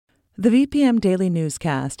The VPM Daily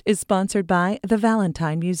Newscast is sponsored by the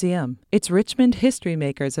Valentine Museum. Its Richmond History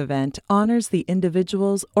Makers event honors the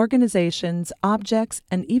individuals, organizations, objects,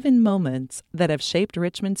 and even moments that have shaped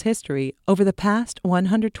Richmond's history over the past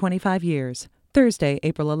 125 years. Thursday,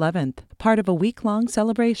 April 11th, part of a week-long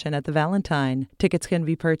celebration at the Valentine. Tickets can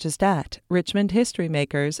be purchased at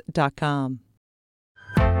richmondhistorymakers.com.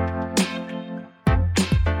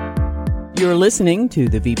 You're listening to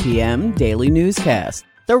the VPM Daily Newscast,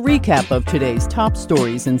 the recap of today's top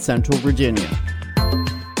stories in Central Virginia.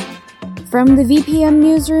 From the VPM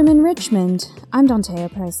Newsroom in Richmond, I'm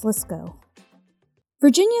Dantea Price-Lisco.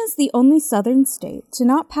 Virginia is the only southern state to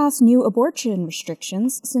not pass new abortion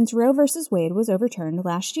restrictions since Roe v. Wade was overturned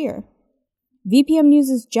last year. VPM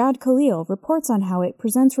News' Jahd Khalil reports on how it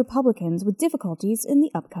presents Republicans with difficulties in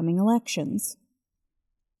the upcoming elections.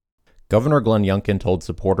 Governor Glenn Youngkin told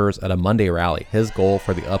supporters at a Monday rally his goal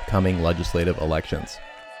for the upcoming legislative elections.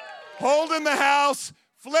 Holding the House,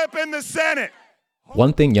 flipping the Senate.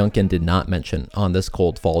 One thing Youngkin did not mention on this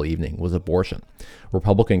cold fall evening was abortion.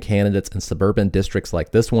 Republican candidates in suburban districts like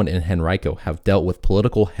this one in Henrico have dealt with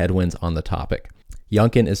political headwinds on the topic.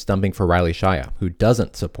 Youngkin is stumping for Riley Shia, who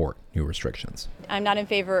doesn't support new restrictions. I'm not in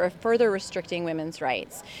favor of further restricting women's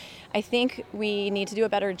rights. I think we need to do a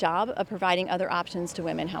better job of providing other options to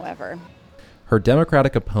women, however. Her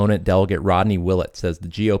Democratic opponent, Delegate Rodney Willett, says the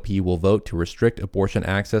GOP will vote to restrict abortion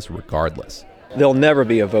access regardless. There'll never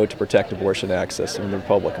be a vote to protect abortion access in the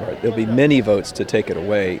Republican Party. There'll be many votes to take it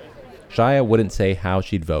away. Shia wouldn't say how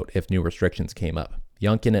she'd vote if new restrictions came up.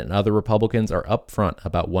 Youngkin and other Republicans are upfront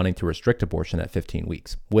about wanting to restrict abortion at 15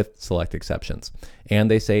 weeks, with select exceptions. And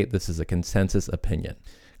they say this is a consensus opinion.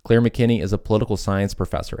 Claire McKinney is a political science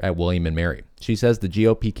professor at William & Mary. She says the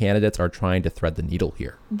GOP candidates are trying to thread the needle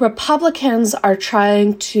here. Republicans are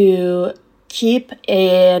trying to keep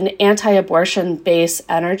an anti-abortion base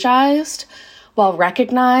energized while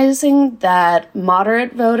recognizing that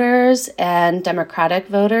moderate voters and Democratic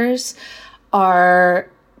voters are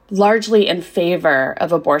largely in favor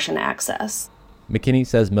of abortion access. McKinney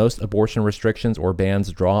says most abortion restrictions or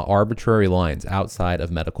bans draw arbitrary lines outside of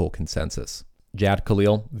medical consensus. Jahd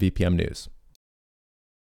Khalil, VPM News.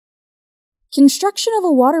 Construction of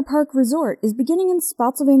a water park resort is beginning in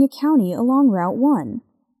Spotsylvania County along Route 1.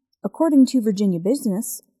 According to Virginia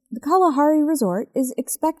Business, the Kalahari Resort is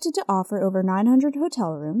expected to offer over 900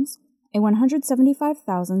 hotel rooms, a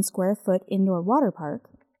 175,000 square foot indoor water park,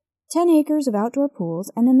 10 acres of outdoor pools,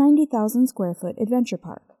 and a 90,000 square foot adventure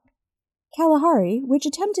park. Kalahari, which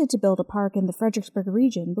attempted to build a park in the Fredericksburg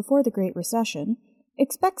region before the Great Recession,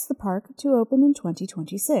 expects the park to open in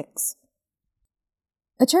 2026.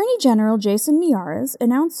 Attorney General Jason Miyares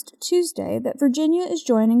announced Tuesday that Virginia is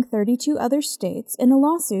joining 32 other states in a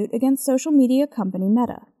lawsuit against social media company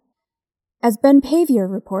Meta. As Ben Paviour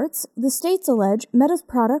reports, the states allege Meta's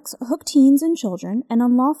products hook teens and children and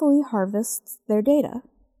unlawfully harvests their data.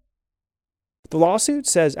 The lawsuit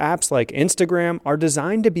says apps like Instagram are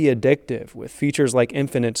designed to be addictive, with features like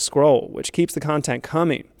infinite scroll, which keeps the content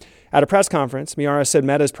coming. At a press conference, Miyares said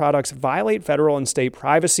Meta's products violate federal and state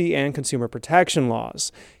privacy and consumer protection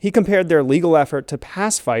laws. He compared their legal effort to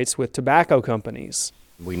past fights with tobacco companies.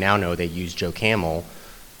 We now know they use Joe Camel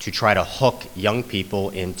to try to hook young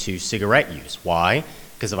people into cigarette use. Why?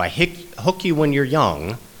 Because if I hook you when you're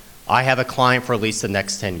young, I have a client for at least the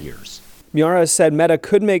next 10 years. Miyares said Meta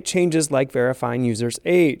could make changes like verifying users'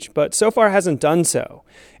 age, but so far hasn't done so.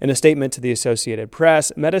 In a statement to the Associated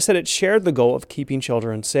Press, Meta said it shared the goal of keeping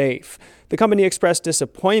children safe. The company expressed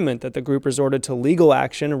disappointment that the group resorted to legal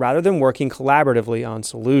action rather than working collaboratively on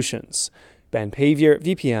solutions. Ben Paviour,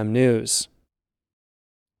 VPM News.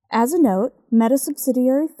 As a note, Meta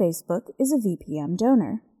subsidiary Facebook is a VPM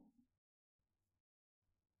donor.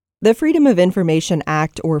 The Freedom of Information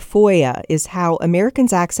Act, or FOIA, is how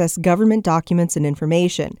Americans access government documents and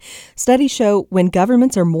information. Studies show when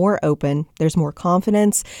governments are more open, there's more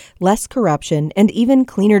confidence, less corruption, and even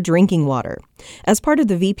cleaner drinking water. As part of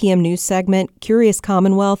the VPM News segment, Curious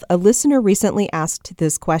Commonwealth, a listener recently asked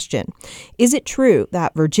this question. Is it true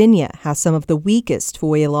that Virginia has some of the weakest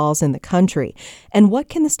FOIA laws in the country? And what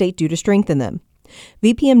can the state do to strengthen them?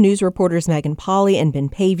 VPM News reporters Megan Polly and Ben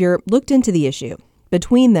Paviour looked into the issue.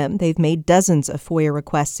 Between them, they've made dozens of FOIA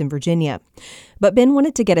requests in Virginia. But Ben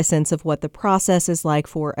wanted to get a sense of what the process is like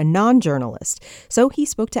for a non-journalist, so he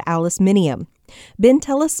spoke to Alice Minium. Ben,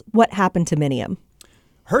 tell us what happened to Minium.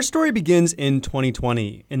 Her story begins in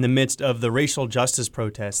 2020, in the midst of the racial justice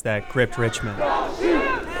protests that gripped Richmond.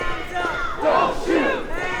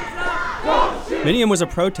 Minium was a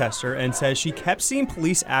protester and says she kept seeing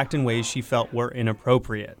police act in ways she felt were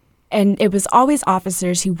inappropriate. And it was always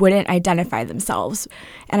officers who wouldn't identify themselves.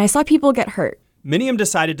 And I saw people get hurt. Miniam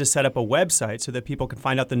decided to set up a website so that people could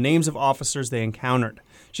find out the names of officers they encountered.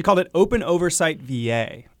 She called it Open Oversight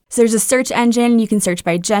VA. So there's a search engine. You can search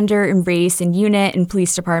by gender and race and unit and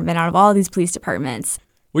police department out of all these police departments.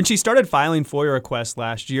 When she started filing FOIA requests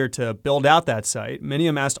last year to build out that site,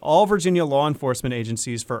 Miniam asked all Virginia law enforcement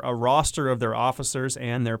agencies for a roster of their officers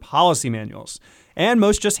and their policy manuals. And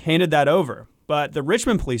most just handed that over. But the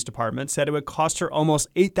Richmond Police Department said it would cost her almost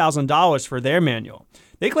 $8,000 for their manual.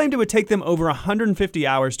 They claimed it would take them over 150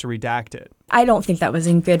 hours to redact it. I don't think that was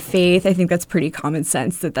in good faith. I think that's pretty common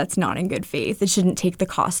sense that that's not in good faith. It shouldn't take the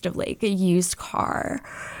cost of like a used car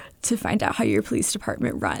to find out how your police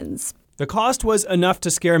department runs. The cost was enough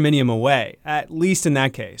to scare Miniam away, at least in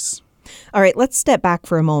that case. All right, let's step back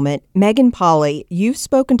for a moment. Megan Polly, you've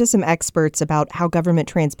spoken to some experts about how government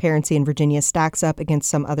transparency in Virginia stacks up against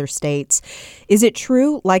some other states. Is it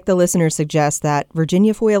true, like the listener suggests, that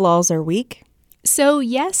Virginia FOIA laws are weak? So,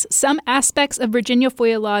 yes, some aspects of Virginia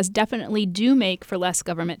FOIA laws definitely do make for less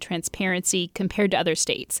government transparency compared to other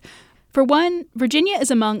states. For one, Virginia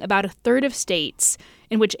is among about a third of states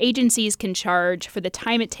in which agencies can charge for the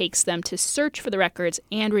time it takes them to search for the records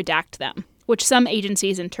and redact them, which some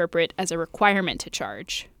agencies interpret as a requirement to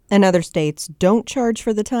charge. And other states don't charge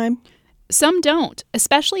for the time? Some don't,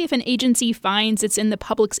 especially if an agency finds it's in the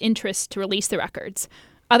public's interest to release the records.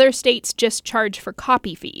 Other states just charge for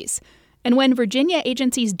copy fees. And when Virginia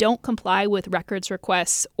agencies don't comply with records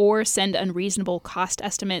requests or send unreasonable cost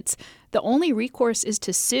estimates, the only recourse is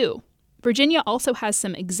to sue. Virginia also has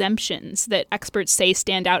some exemptions that experts say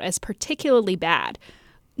stand out as particularly bad.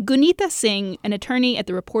 Gunita Singh, an attorney at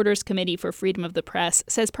the Reporters Committee for Freedom of the Press,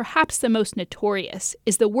 says perhaps the most notorious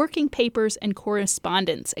is the working papers and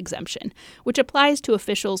correspondence exemption, which applies to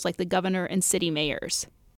officials like the governor and city mayors.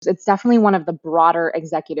 It's definitely one of the broader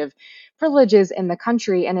executive privileges in the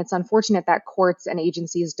country, and it's unfortunate that courts and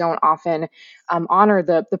agencies don't often honor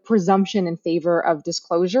the presumption in favor of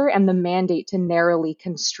disclosure and the mandate to narrowly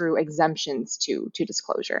construe exemptions to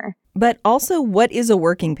disclosure. But also, what is a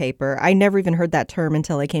working paper? I never even heard that term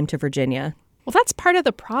until I came to Virginia. Well, that's part of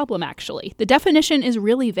the problem, actually. The definition is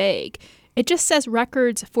really vague. It just says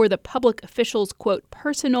records for the public official's, quote,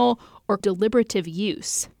 personal or deliberative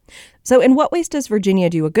use. So in what ways does Virginia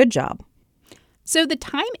do a good job? So the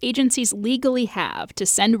time agencies legally have to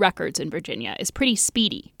send records in Virginia is pretty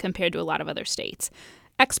speedy compared to a lot of other states.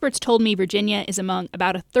 Experts told me Virginia is among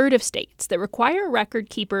about a third of states that require record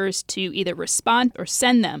keepers to either respond or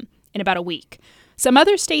send them in about a week. Some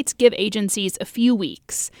other states give agencies a few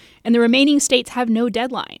weeks, and the remaining states have no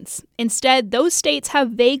deadlines. Instead, those states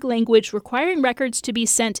have vague language requiring records to be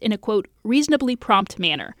sent in a, quote, reasonably prompt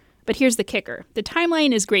manner. But here's the kicker. The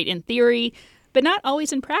timeline is great in theory, but not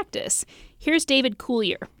always in practice. Here's David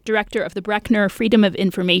Coulier, director of the Breckner Freedom of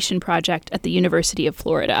Information Project at the University of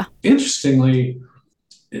Florida. Interestingly,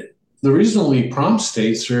 the reasonably prompt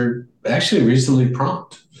states are actually reasonably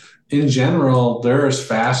prompt. In general, they're as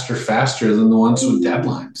faster than the ones with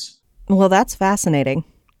deadlines. Well, that's fascinating.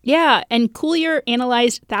 Yeah, and Coulier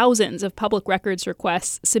analyzed thousands of public records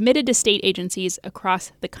requests submitted to state agencies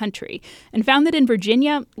across the country and found that in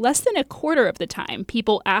Virginia, less than a quarter of the time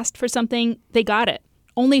people asked for something, they got it.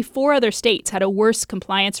 Only 4 other states had a worse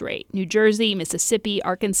compliance rate: New Jersey, Mississippi,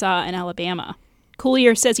 Arkansas, and Alabama.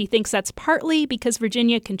 Coulier says he thinks that's partly because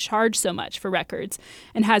Virginia can charge so much for records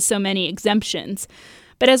and has so many exemptions.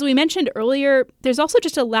 But as we mentioned earlier, there's also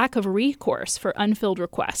just a lack of recourse for unfilled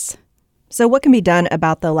requests. So what can be done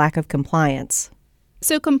about the lack of compliance?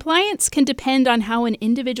 So compliance can depend on how an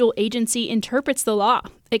individual agency interprets the law.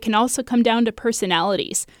 It can also come down to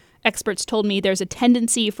personalities. Experts told me there's a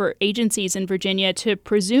tendency for agencies in Virginia to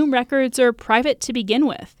presume records are private to begin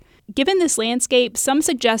with. Given this landscape, some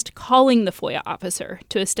suggest calling the FOIA officer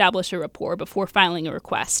to establish a rapport before filing a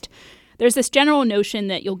request. There's this general notion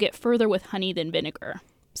that you'll get further with honey than vinegar.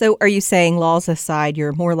 So are you saying, laws aside,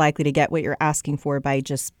 you're more likely to get what you're asking for by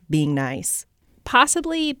just being nice?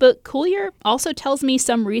 Possibly, but Coulier also tells me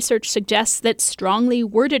some research suggests that strongly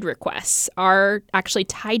worded requests are actually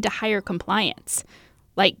tied to higher compliance,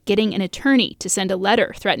 like getting an attorney to send a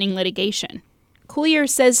letter threatening litigation. Coulier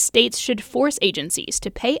says states should force agencies to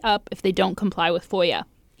pay up if they don't comply with FOIA.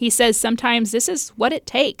 He says sometimes this is what it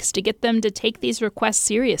takes to get them to take these requests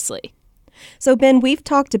seriously. So, Ben, we've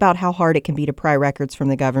talked about how hard it can be to pry records from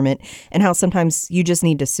the government and how sometimes you just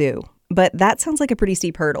need to sue. But that sounds like a pretty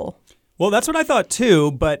steep hurdle. Well, that's what I thought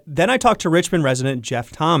too, but then I talked to Richmond resident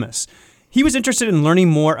Jeff Thomas. He was interested in learning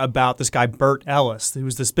more about this guy, Burt Ellis, who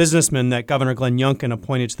was this businessman that Governor Glenn Youngkin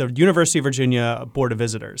appointed to the University of Virginia Board of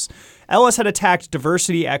Visitors. Ellis had attacked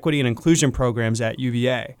diversity, equity, and inclusion programs at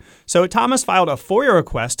UVA. So Thomas filed a FOIA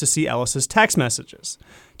request to see Ellis's text messages.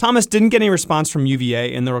 Thomas didn't get any response from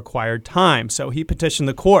UVA in the required time, so he petitioned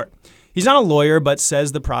the court. He's not a lawyer, but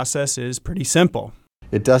says the process is pretty simple.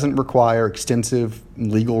 It doesn't require extensive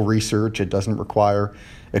legal research. It doesn't require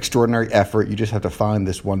extraordinary effort. You just have to find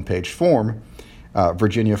this one-page form,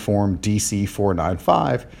 Virginia Form DC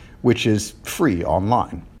 495, which is free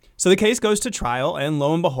online. So the case goes to trial, and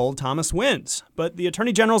lo and behold, Thomas wins. But the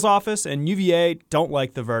Attorney General's office and UVA don't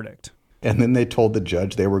like the verdict. And then they told the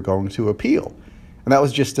judge they were going to appeal. And that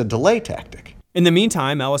was just a delay tactic. In the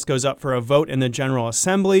meantime, Ellis goes up for a vote in the General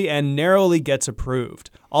Assembly and narrowly gets approved.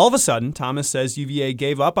 All of a sudden, Thomas says UVA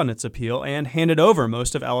gave up on its appeal and handed over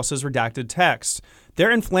most of Ellis's redacted text. Their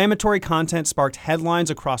inflammatory content sparked headlines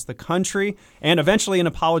across the country and eventually an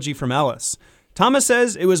apology from Ellis. Thomas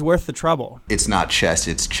says it was worth the trouble. It's not chess,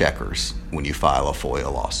 it's checkers when you file a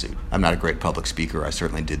FOIA lawsuit. I'm not a great public speaker. I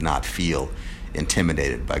certainly did not feel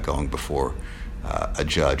intimidated by going before a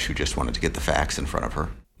judge who just wanted to get the facts in front of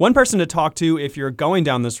her. One person to talk to if you're going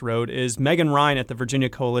down this road is Megan Ryan at the Virginia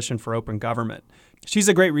Coalition for Open Government. She's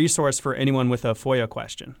a great resource for anyone with a FOIA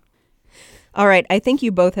question. All right, I think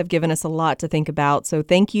you both have given us a lot to think about, so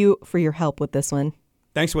thank you for your help with this one.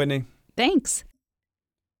 Thanks, Whitney. Thanks.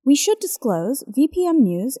 We should disclose VPM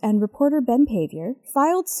News and reporter Ben Pavier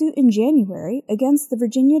filed suit in January against the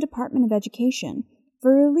Virginia Department of Education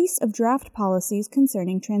for release of draft policies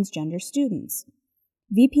concerning transgender students.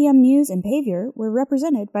 VPM News and Pavier were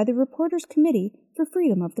represented by the Reporters Committee for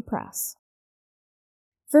Freedom of the Press.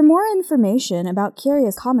 For more information about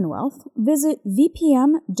Curious Commonwealth, visit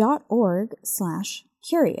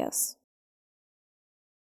vpm.org/curious.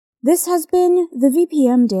 This has been the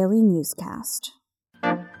VPM Daily Newscast.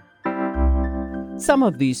 Some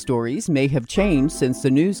of these stories may have changed since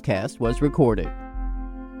the newscast was recorded.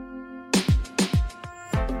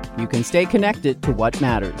 You can stay connected to what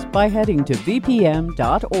matters by heading to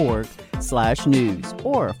vpm.org/news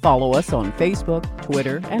or follow us on Facebook,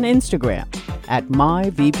 Twitter, and Instagram at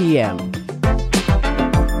MyVPM.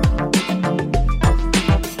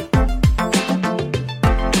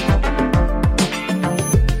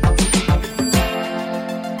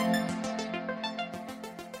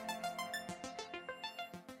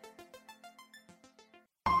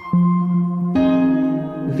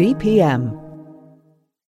 VPM